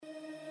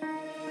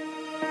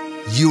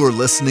You are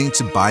listening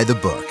to By the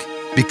Book,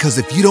 because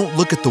if you don't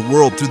look at the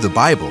world through the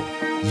Bible,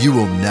 you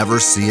will never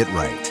see it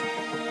right.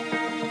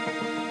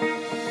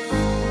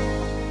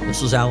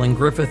 This is Alan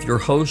Griffith, your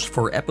host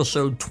for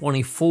episode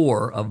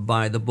 24 of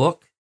By the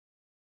Book.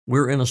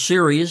 We're in a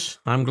series.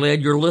 I'm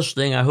glad you're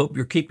listening. I hope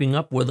you're keeping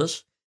up with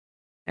us.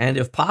 And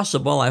if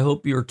possible, I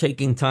hope you're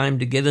taking time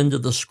to get into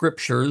the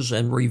scriptures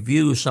and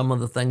review some of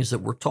the things that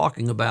we're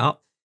talking about,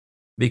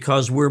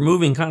 because we're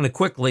moving kind of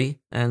quickly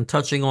and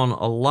touching on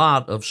a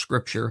lot of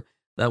scripture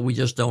that we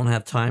just don't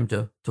have time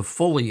to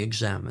fully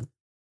examine.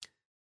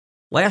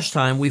 Last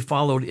time, we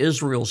followed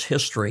Israel's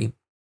history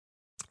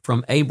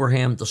from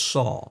Abraham to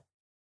Saul.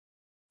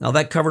 Now,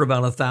 that covered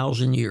about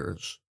 1,000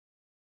 years.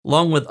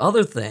 Along with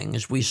other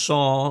things, we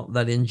saw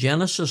that in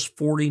Genesis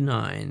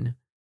 49,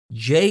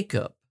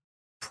 Jacob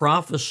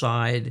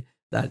prophesied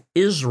that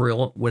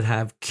Israel would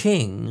have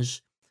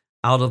kings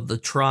out of the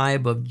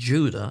tribe of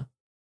Judah,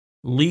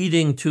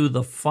 leading to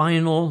the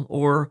final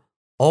or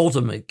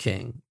ultimate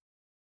king.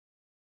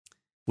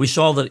 We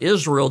saw that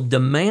Israel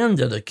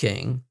demanded a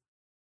king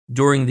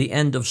during the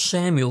end of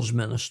Samuel's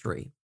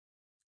ministry.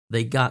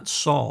 They got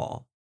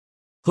Saul,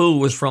 who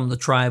was from the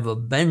tribe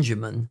of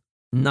Benjamin,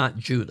 not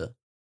Judah.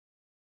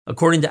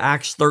 According to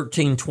Acts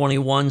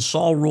 13:21,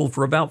 Saul ruled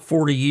for about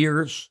 40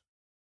 years.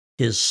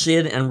 His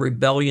sin and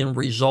rebellion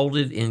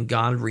resulted in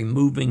God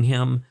removing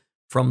him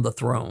from the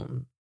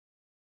throne.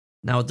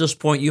 Now, at this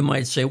point, you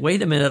might say,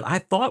 wait a minute, I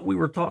thought we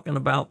were talking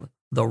about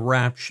the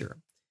rapture.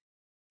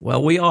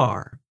 Well, we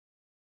are.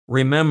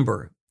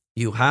 Remember,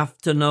 you have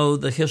to know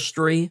the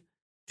history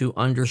to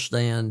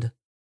understand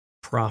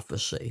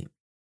prophecy.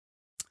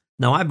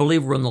 Now, I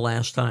believe we're in the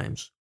last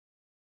times,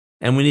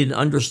 and we need to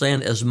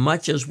understand as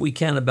much as we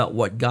can about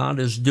what God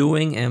is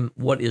doing and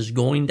what is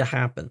going to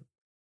happen.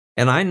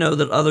 And I know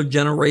that other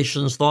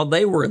generations thought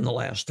they were in the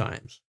last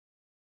times.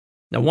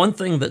 Now, one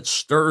thing that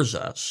stirs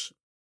us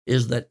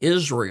is that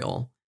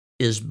Israel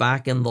is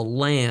back in the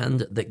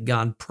land that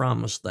God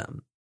promised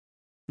them.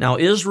 Now,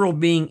 Israel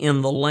being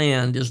in the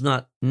land is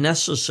not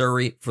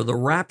necessary for the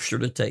rapture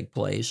to take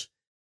place,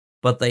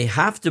 but they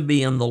have to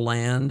be in the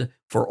land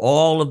for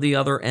all of the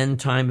other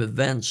end-time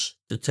events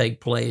to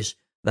take place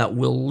that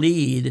will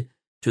lead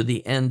to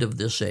the end of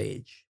this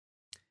age.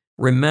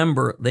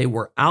 Remember, they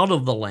were out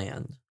of the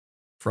land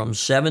from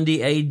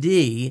 70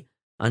 AD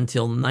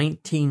until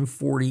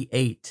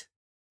 1948.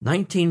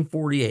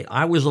 1948.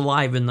 I was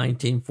alive in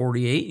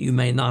 1948. You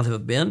may not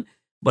have been,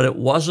 but it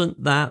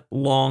wasn't that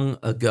long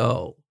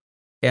ago.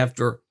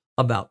 After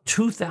about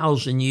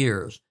 2,000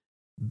 years,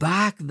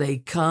 back they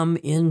come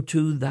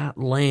into that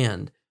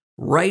land,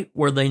 right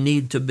where they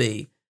need to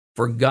be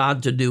for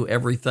God to do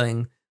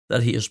everything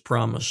that He has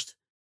promised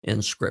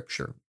in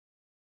Scripture.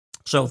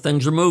 So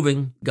things are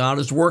moving. God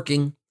is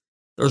working.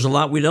 There's a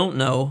lot we don't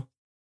know,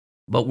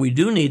 but we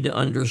do need to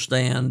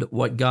understand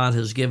what God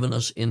has given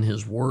us in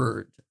His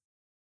Word.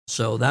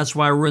 So that's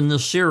why we're in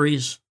this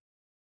series.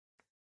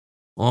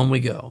 On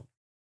we go.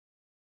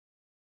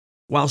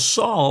 While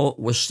Saul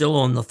was still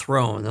on the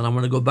throne, and I'm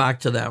going to go back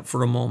to that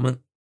for a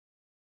moment.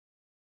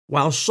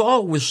 While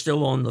Saul was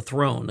still on the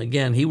throne,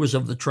 again, he was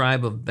of the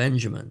tribe of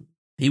Benjamin.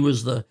 He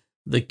was the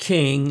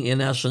king, in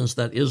essence,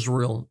 that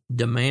Israel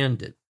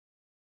demanded.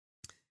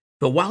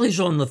 But while he's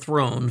on the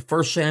throne,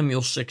 1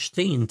 Samuel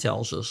 16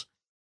 tells us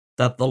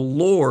that the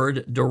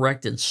Lord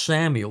directed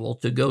Samuel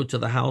to go to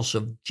the house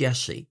of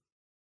Jesse.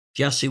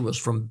 Jesse was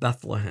from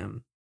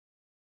Bethlehem.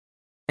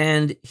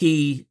 And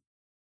he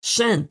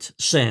sent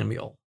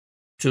Samuel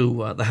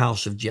to the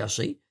house of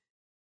Jesse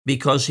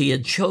because he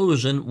had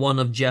chosen one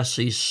of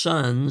Jesse's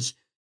sons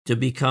to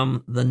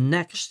become the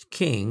next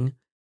king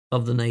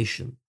of the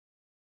nation.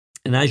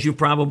 And as you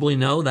probably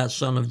know, that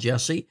son of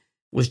Jesse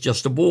was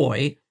just a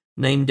boy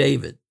named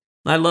David.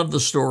 I love the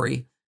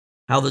story,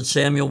 how that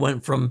Samuel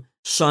went from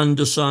son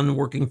to son,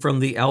 working from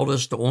the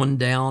eldest on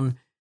down,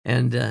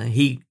 and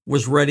he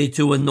was ready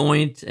to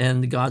anoint,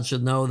 and God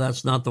said, no,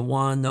 that's not the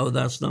one. No,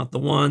 that's not the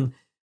one.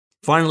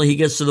 Finally, he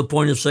gets to the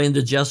point of saying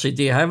to Jesse,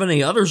 do you have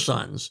any other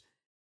sons?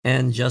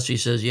 And Jesse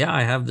says, yeah,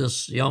 I have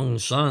this young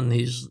son.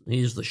 He's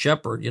the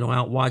shepherd,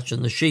 out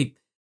watching the sheep.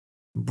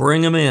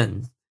 Bring him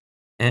in.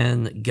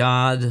 And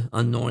God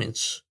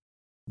anoints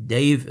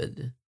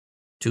David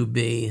to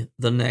be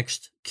the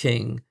next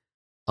king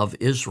of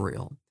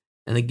Israel.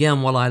 And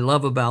again, what I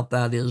love about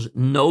that is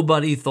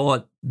nobody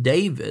thought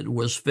David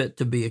was fit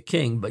to be a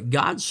king, but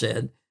God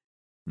said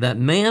that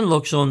man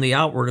looks on the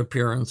outward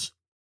appearance,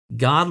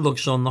 God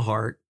looks on the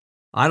heart.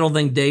 I don't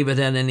think David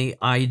had any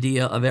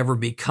idea of ever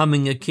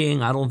becoming a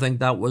king. I don't think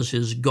that was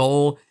his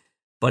goal,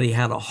 but he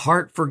had a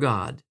heart for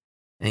God,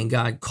 and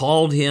God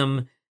called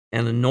him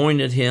and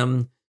anointed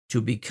him to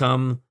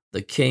become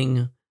the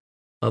king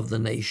of the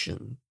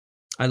nation.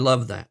 I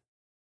love that.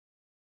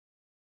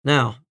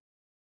 Now,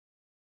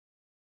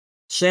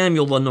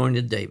 Samuel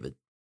anointed David.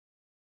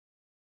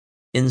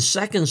 In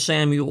 2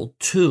 Samuel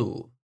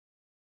 2,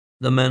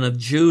 the men of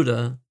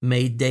Judah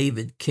made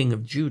David king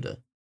of Judah.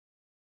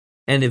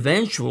 And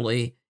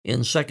eventually,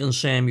 in 2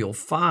 Samuel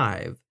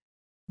 5,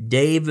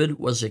 David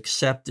was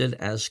accepted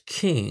as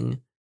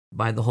king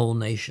by the whole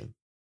nation.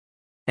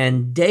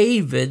 And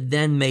David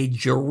then made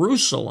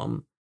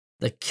Jerusalem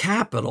the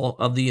capital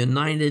of the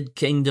United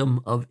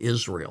Kingdom of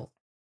Israel.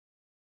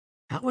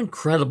 How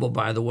incredible,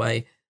 by the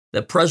way,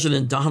 that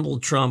President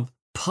Donald Trump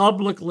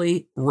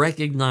publicly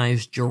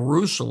recognized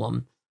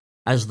Jerusalem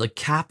as the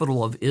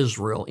capital of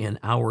Israel in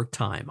our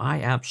time.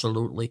 I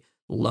absolutely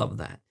love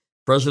that.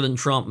 President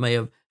Trump may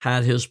have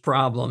had his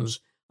problems.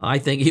 I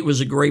think he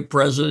was a great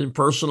president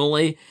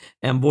personally.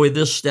 And boy,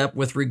 this step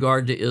with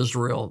regard to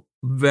Israel,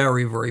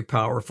 very, very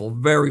powerful,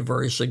 very,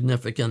 very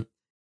significant.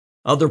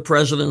 Other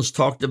presidents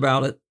talked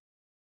about it.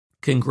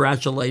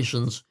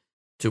 Congratulations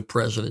to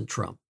President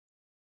Trump.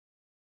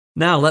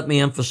 Now, let me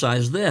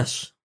emphasize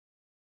this.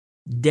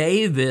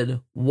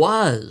 David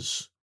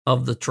was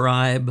of the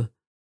tribe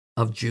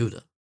of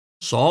Judah.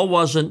 Saul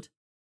wasn't.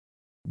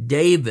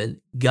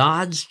 David,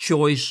 God's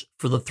choice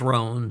for the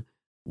throne,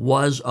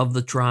 was of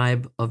the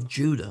tribe of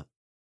Judah.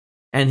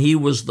 And he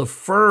was the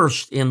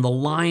first in the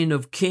line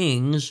of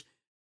kings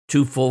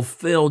to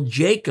fulfill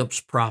Jacob's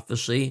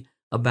prophecy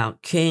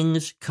about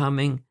kings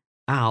coming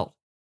out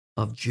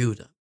of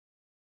Judah.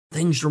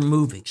 Things are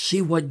moving.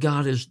 See what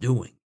God is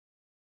doing.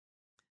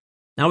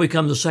 Now we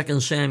come to 2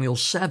 Samuel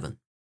 7.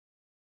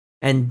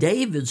 And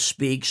David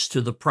speaks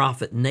to the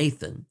prophet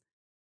Nathan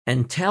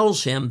and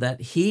tells him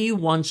that he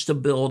wants to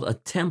build a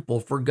temple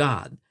for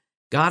God.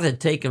 God had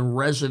taken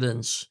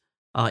residence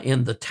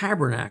in the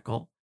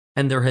tabernacle,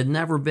 and there had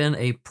never been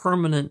a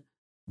permanent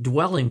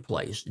dwelling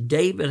place.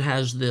 David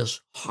has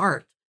this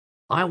heart.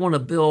 I want to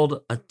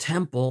build a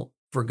temple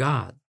for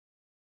God.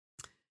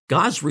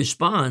 God's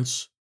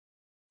response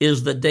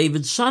is that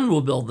David's son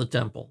will build the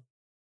temple,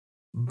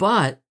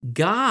 but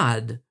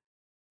God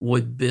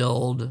would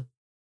build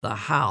the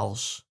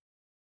house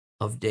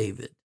of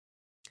David.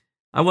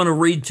 I want to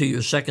read to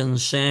you 2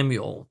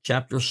 Samuel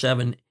chapter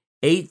 7,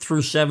 8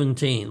 through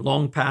 17,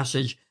 long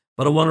passage,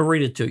 but I want to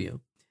read it to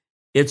you.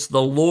 It's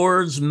the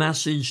Lord's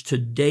message to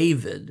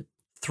David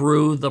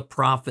through the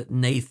prophet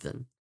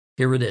Nathan.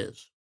 Here it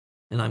is,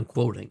 and I'm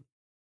quoting.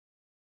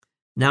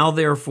 Now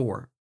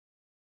therefore,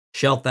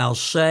 shalt thou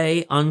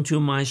say unto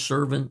my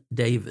servant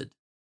David,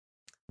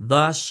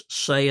 Thus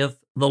saith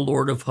the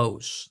Lord of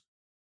hosts,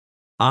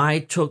 I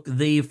took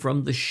thee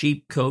from the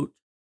sheepcote,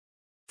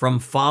 from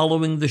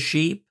following the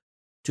sheep,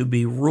 to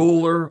be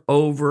ruler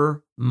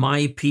over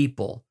my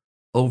people,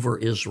 over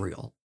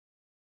Israel.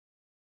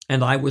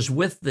 And I was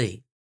with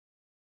thee,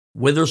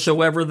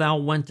 whithersoever thou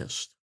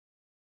wentest,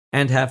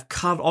 and have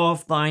cut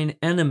off thine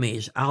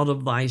enemies out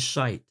of thy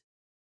sight,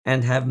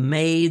 and have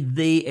made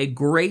thee a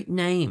great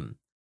name,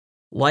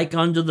 like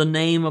unto the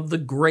name of the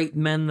great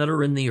men that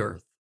are in the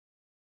earth.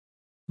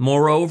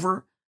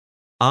 Moreover,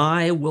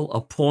 I will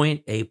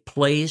appoint a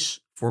place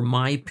for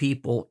my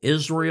people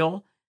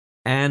Israel,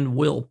 and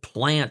will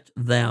plant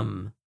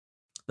them,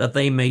 that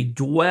they may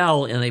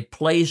dwell in a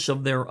place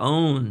of their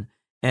own,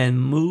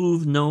 and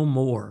move no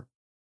more.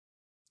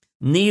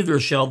 Neither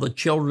shall the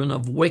children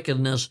of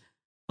wickedness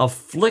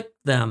afflict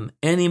them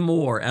any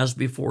more as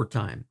before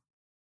time.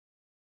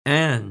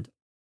 And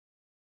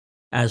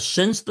as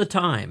since the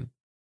time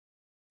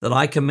that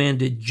I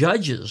commanded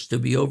judges to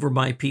be over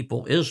my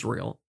people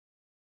Israel,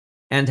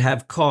 and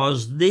have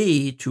caused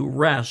thee to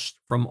rest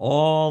from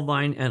all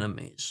thine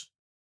enemies.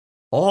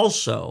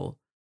 Also,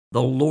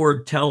 the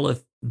Lord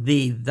telleth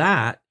thee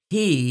that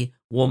he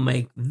will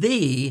make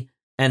thee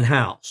an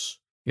house.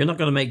 You're not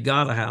going to make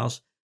God a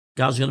house.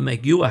 God's going to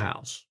make you a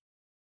house.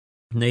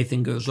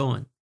 Nathan goes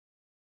on.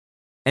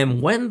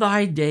 And when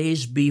thy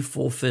days be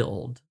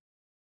fulfilled,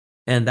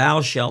 and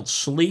thou shalt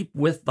sleep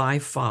with thy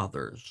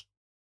fathers,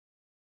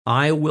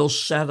 I will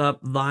set up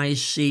thy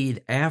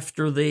seed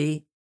after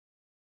thee,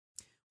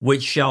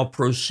 which shall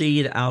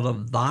proceed out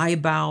of thy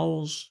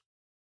bowels,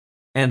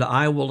 and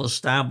I will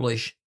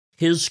establish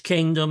his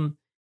kingdom.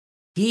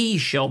 He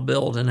shall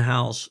build an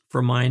house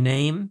for my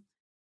name,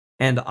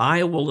 and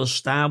I will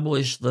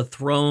establish the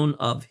throne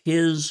of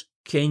his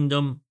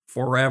kingdom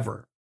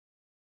forever.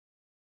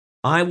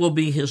 I will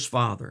be his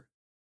father,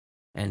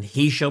 and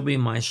he shall be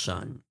my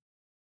son.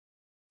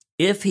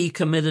 If he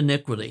commit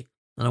iniquity,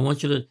 and I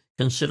want you to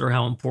consider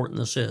how important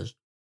this is.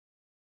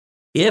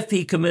 If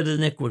he commit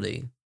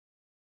iniquity,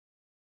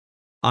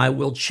 I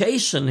will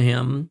chasten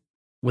him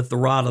with the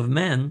rod of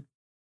men,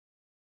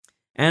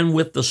 and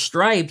with the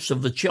stripes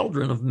of the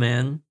children of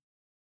men,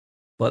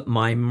 but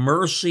my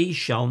mercy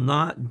shall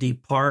not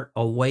depart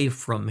away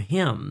from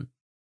him,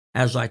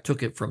 as I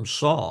took it from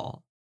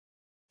Saul,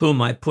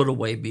 whom I put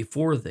away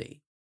before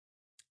thee.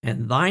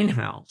 And thine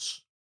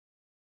house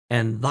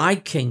and thy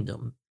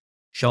kingdom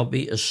shall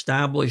be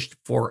established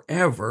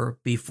forever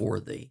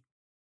before thee.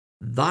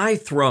 Thy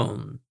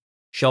throne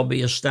shall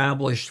be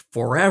established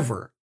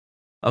forever,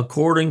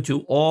 according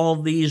to all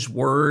these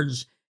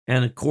words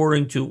and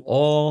according to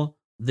all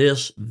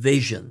this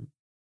vision.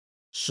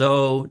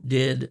 So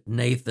did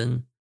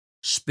Nathan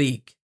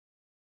speak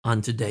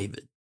unto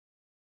David.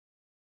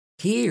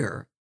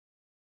 Here,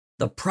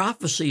 the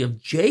prophecy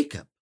of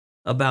Jacob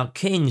about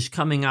kings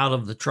coming out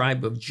of the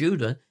tribe of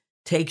Judah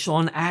takes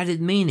on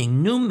added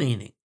meaning, new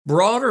meaning,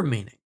 broader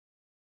meaning.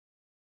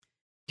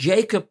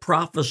 Jacob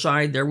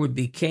prophesied there would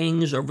be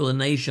kings over the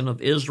nation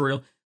of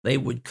Israel. They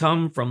would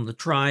come from the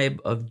tribe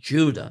of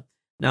Judah.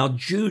 Now,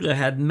 Judah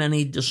had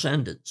many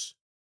descendants,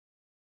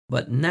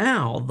 but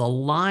now the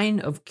line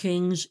of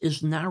kings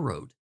is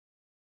narrowed.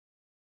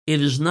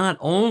 It is not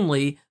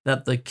only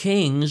that the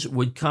kings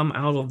would come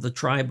out of the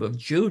tribe of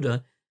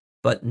Judah,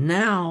 but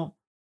now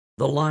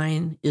the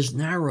line is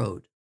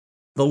narrowed.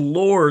 The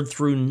Lord,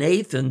 through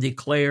Nathan,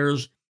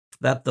 declares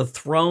that the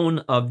throne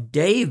of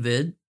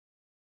David,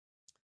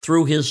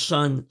 through his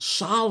son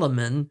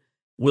Solomon,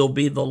 will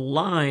be the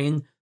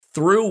line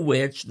through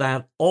which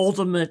that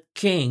ultimate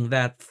king,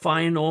 that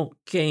final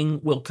king,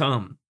 will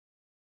come.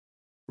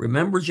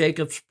 Remember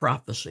Jacob's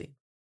prophecy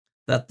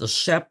that the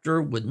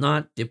scepter would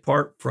not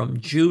depart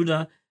from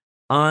Judah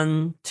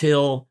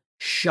until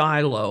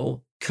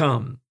Shiloh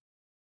come.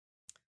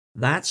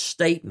 That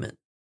statement,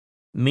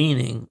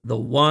 meaning the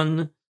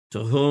one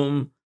to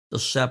whom the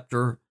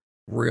scepter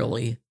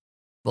really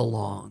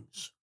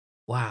belongs.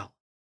 Wow.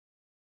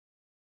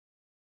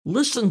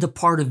 Listen to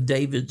part of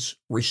David's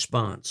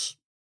response.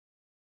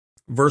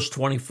 Verse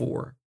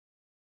 24.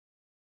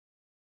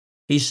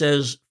 He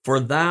says, "For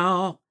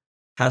thou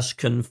hast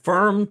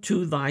confirmed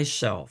to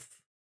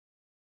thyself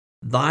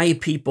thy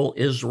people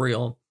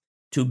Israel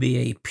to be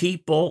a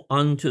people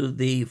unto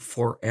thee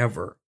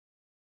forever,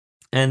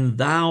 and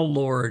thou,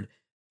 Lord,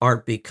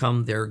 art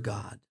become their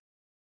God."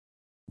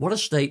 What a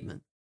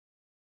statement.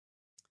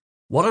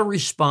 What a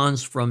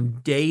response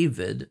from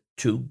David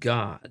to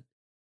God.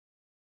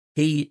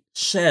 He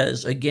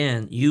says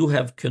again, "You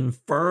have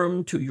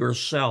confirmed to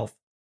yourself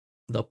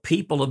the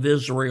people of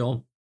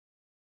Israel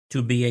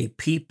to be a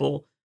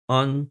people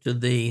unto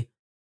thee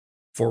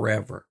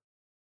forever."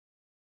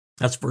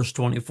 That's verse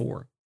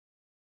 24.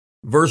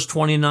 Verse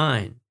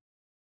 29,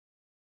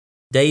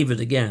 David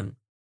again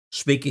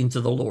speaking to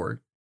the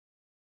Lord.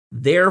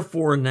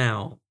 "Therefore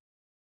now,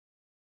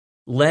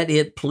 let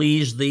it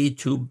please thee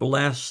to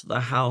bless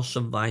the house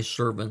of thy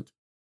servant,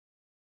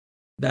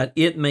 that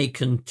it may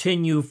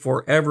continue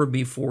forever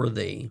before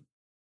thee.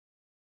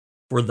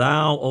 For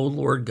thou, O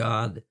Lord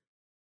God,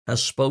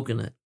 hast spoken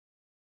it.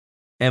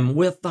 And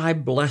with thy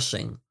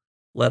blessing,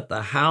 let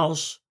the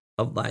house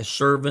of thy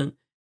servant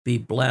be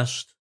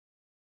blessed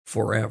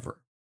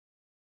forever."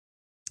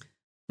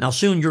 Now,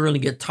 soon you're going to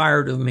get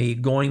tired of me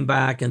going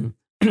back and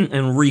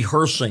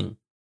rehearsing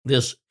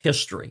this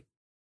history,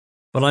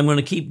 but I'm going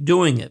to keep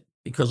doing it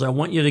because I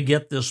want you to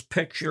get this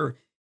picture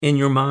in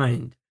your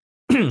mind.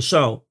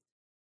 So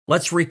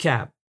let's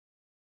recap.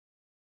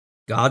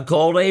 God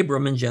called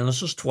Abram in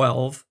Genesis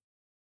 12,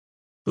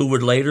 who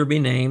would later be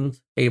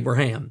named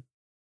Abraham.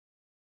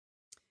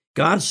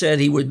 God said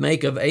he would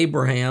make of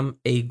Abraham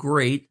a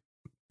great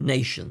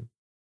nation.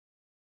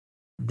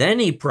 Then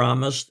he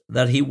promised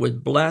that he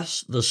would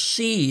bless the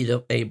seed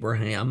of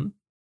Abraham,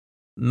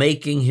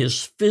 making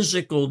his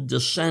physical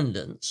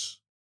descendants,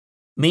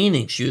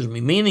 meaning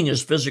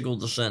his physical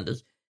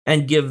descendants,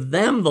 and give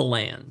them the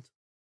land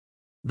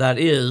that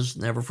is,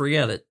 never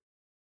forget it,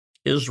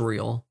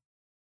 Israel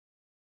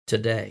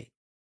today.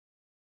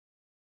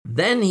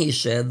 Then he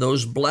said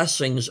those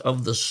blessings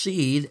of the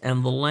seed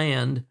and the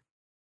land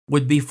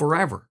would be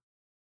forever.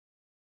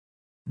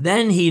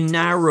 Then he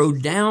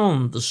narrowed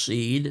down the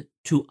seed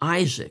to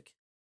Isaac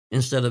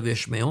instead of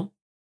Ishmael,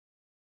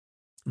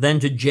 then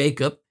to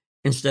Jacob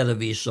instead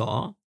of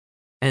Esau,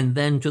 and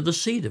then to the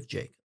seed of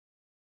Jacob.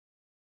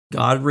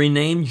 God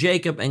renamed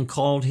Jacob and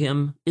called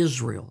him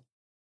Israel.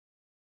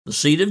 The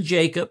seed of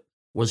Jacob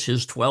was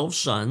his 12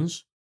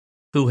 sons,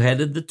 who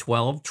headed the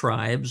 12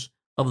 tribes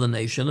of the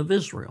nation of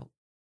Israel.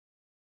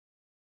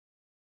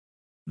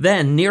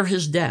 Then, near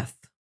his death,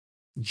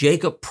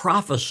 Jacob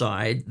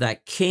prophesied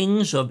that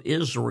kings of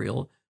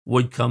Israel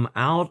would come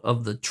out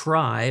of the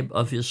tribe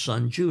of his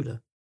son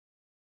Judah.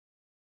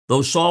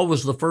 Though Saul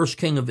was the first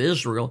king of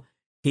Israel,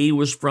 he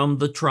was from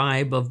the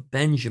tribe of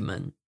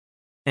Benjamin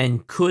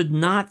and could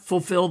not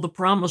fulfill the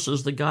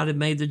promises that God had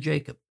made to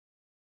Jacob.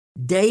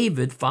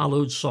 David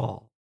followed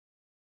Saul.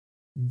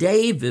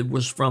 David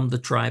was from the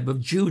tribe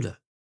of Judah.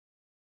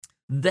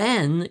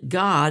 Then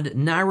God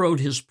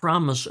narrowed his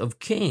promise of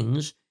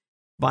kings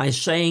by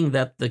saying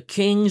that the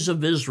kings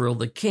of Israel,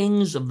 the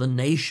kings of the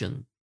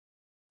nation,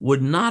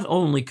 would not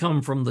only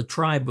come from the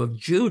tribe of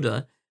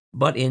Judah,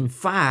 but in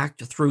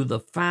fact through the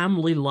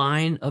family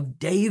line of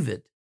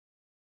David,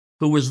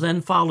 who was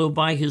then followed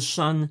by his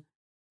son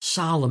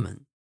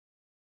Solomon.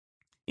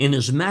 In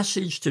his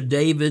message to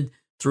David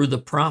through the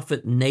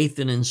prophet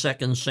Nathan in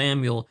 2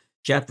 Samuel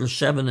chapter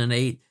 7 and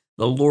 8,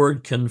 the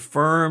Lord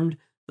confirmed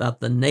that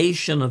the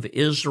nation of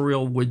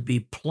Israel would be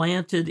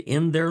planted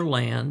in their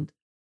land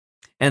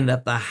and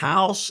that the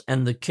house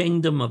and the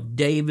kingdom of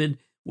David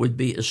would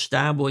be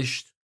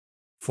established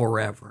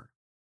forever.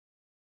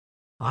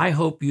 I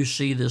hope you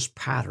see this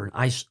pattern.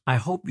 I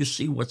hope you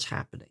see what's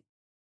happening.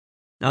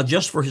 Now,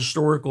 just for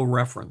historical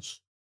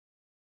reference,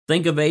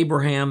 think of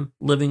Abraham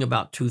living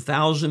about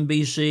 2000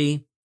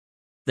 BC.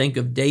 Think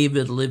of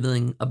David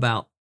living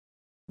about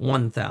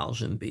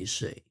 1000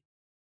 BC.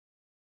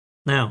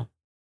 Now,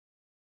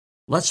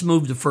 let's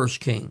move to 1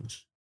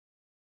 Kings.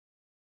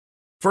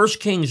 1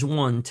 Kings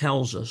 1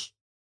 tells us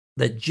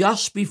that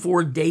just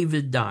before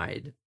David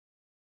died,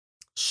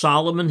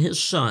 Solomon,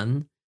 his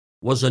son,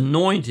 was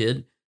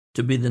anointed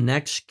to be the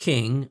next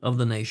king of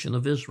the nation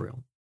of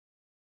Israel.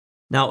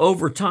 Now,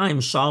 over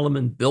time,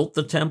 Solomon built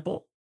the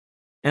temple,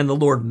 and the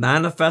Lord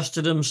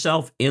manifested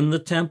himself in the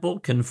temple,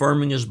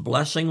 confirming his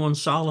blessing on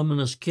Solomon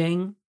as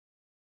king.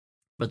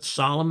 But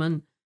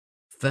Solomon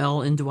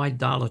fell into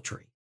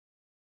idolatry.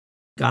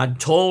 God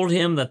told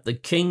him that the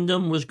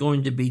kingdom was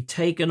going to be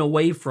taken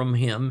away from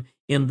him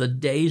in the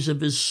days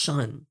of his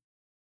son.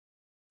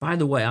 By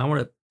the way, I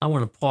want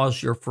to pause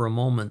here for a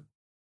moment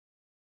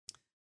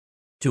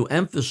to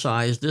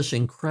emphasize this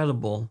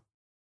incredible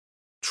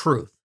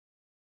truth.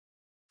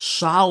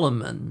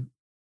 Solomon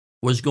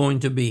was going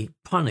to be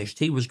punished.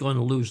 He was going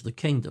to lose the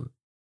kingdom.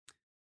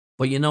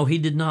 But he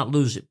did not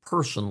lose it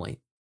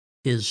personally.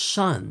 His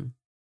son,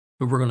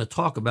 who we're going to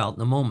talk about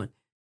in a moment,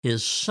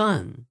 his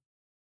son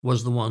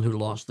was the one who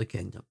lost the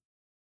kingdom.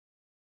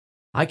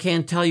 I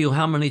can't tell you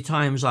how many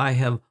times I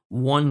have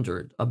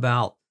wondered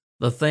about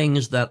the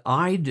things that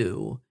I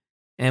do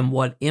and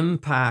what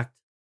impact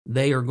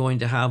they are going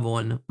to have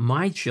on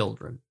my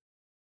children,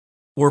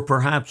 or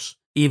perhaps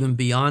even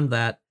beyond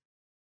that,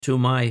 to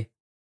my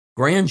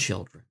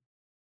grandchildren.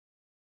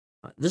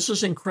 This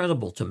is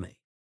incredible to me.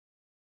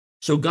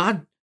 So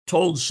God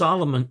told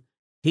Solomon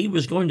he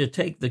was going to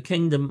take the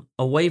kingdom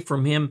away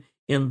from him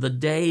in the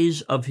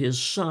days of his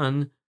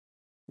son,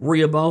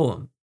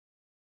 Rehoboam.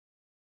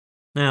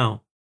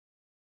 Now,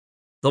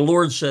 the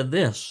Lord said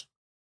this,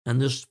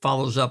 and this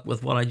follows up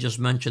with what I just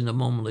mentioned a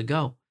moment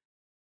ago.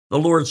 The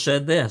Lord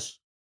said this,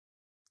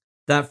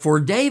 that for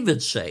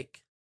David's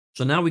sake,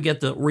 so now we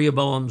get to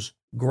Rehoboam's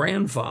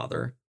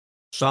grandfather,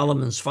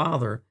 Solomon's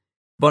father,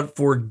 but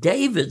for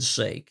David's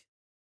sake,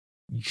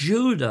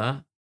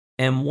 Judah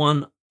and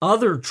one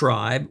other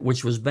tribe,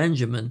 which was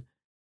Benjamin,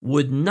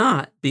 would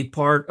not be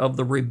part of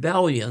the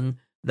rebellion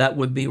that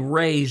would be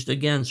raised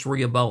against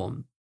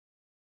Rehoboam.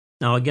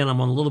 Now, again, I'm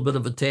on a little bit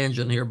of a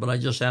tangent here, but I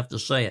just have to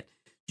say it.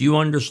 Do you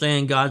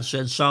understand? God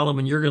said,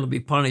 Solomon, you're going to be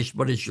punished,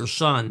 but it's your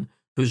son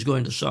who's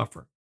going to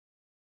suffer.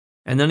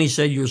 And then he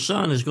said, your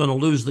son is going to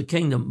lose the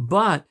kingdom,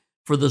 but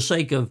for the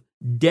sake of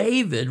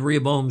David,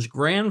 Rehoboam's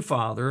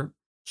grandfather,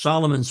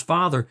 Solomon's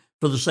father,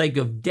 for the sake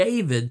of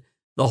David,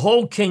 the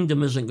whole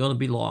kingdom isn't going to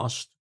be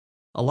lost.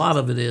 A lot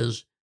of it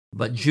is,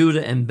 but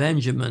Judah and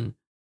Benjamin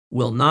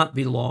will not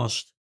be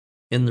lost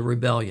in the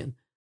rebellion.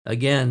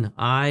 Again,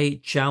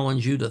 I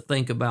challenge you to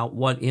think about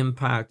what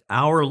impact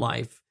our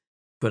life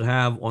could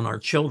have on our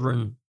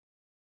children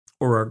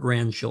or our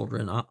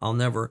grandchildren. I'll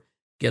never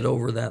get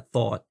over that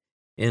thought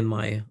in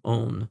my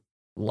own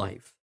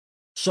life.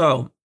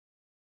 So,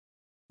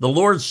 the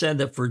Lord said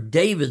that for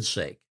David's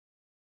sake,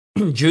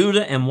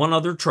 Judah and one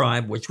other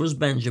tribe, which was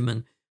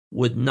Benjamin,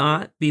 would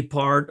not be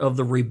part of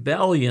the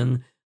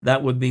rebellion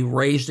that would be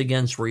raised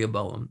against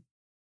Rehoboam.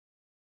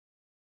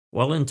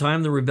 Well, in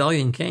time, the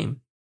rebellion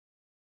came.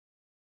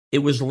 It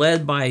was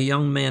led by a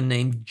young man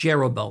named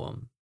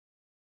Jeroboam.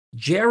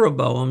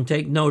 Jeroboam,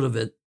 take note of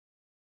it,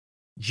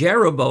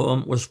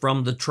 Jeroboam was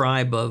from the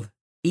tribe of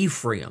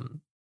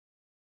Ephraim.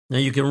 Now,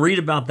 you can read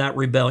about that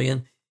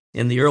rebellion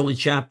in the early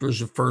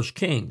chapters of 1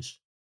 Kings.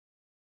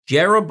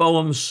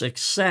 Jeroboam's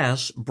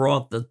success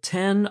brought the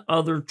 10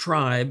 other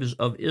tribes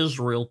of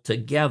Israel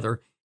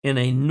together in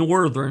a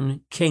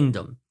northern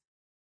kingdom.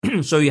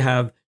 So you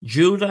have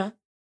Judah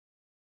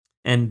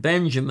and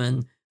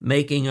Benjamin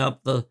making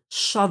up the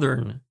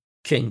southern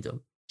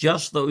kingdom,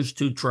 just those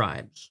two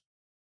tribes.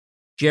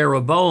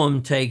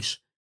 Jeroboam takes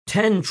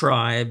 10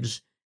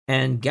 tribes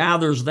and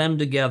gathers them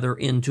together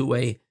into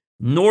a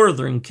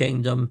northern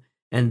kingdom,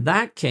 and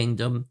that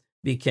kingdom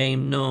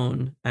became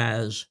known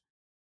as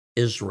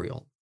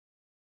Israel.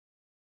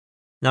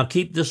 Now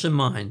keep this in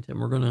mind, and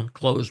we're going to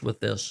close with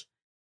this.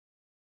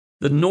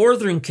 The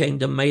northern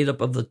kingdom, made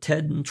up of the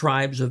 10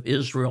 tribes of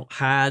Israel,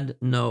 had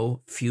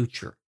no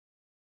future.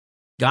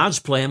 God's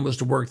plan was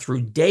to work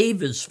through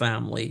David's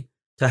family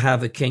to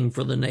have a king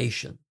for the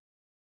nation.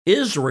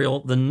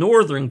 Israel, the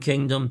northern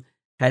kingdom,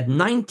 had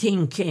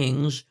 19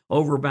 kings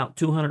over about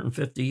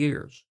 250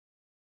 years.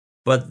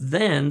 But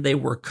then they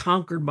were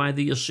conquered by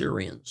the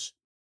Assyrians.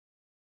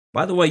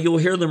 By the way, you'll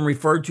hear them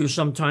referred to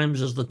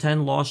sometimes as the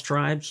 10 lost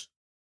tribes.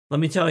 Let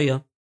me tell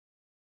you,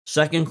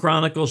 2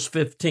 Chronicles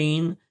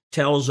 15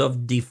 tells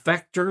of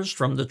defectors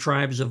from the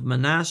tribes of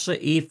Manasseh,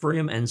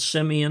 Ephraim, and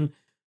Simeon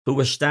who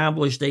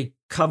established a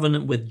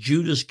covenant with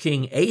Judah's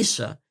king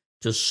Asa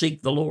to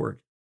seek the Lord.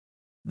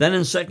 Then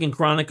in 2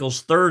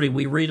 Chronicles 30,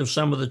 we read of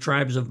some of the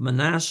tribes of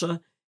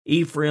Manasseh,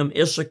 Ephraim,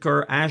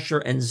 Issachar, Asher,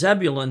 and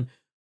Zebulun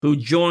who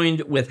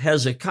joined with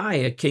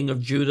Hezekiah, king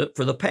of Judah,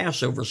 for the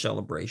Passover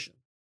celebration.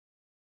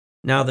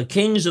 Now, the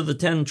kings of the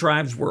 10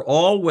 tribes were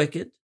all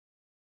wicked,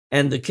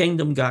 and the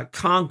kingdom got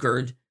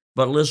conquered.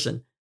 But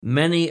listen,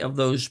 many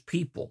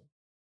people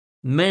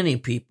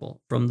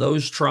from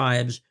those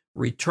tribes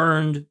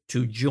returned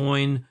to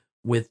join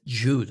with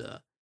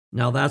Judah.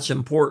 Now, that's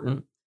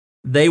important.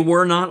 They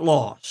were not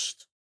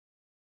lost.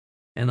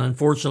 And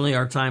unfortunately,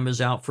 our time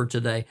is out for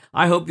today.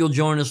 I hope you'll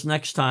join us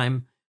next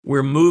time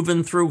We're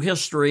moving through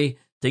history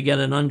to get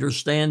an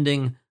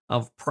understanding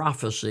of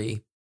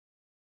prophecy.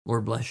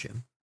 Lord bless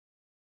you.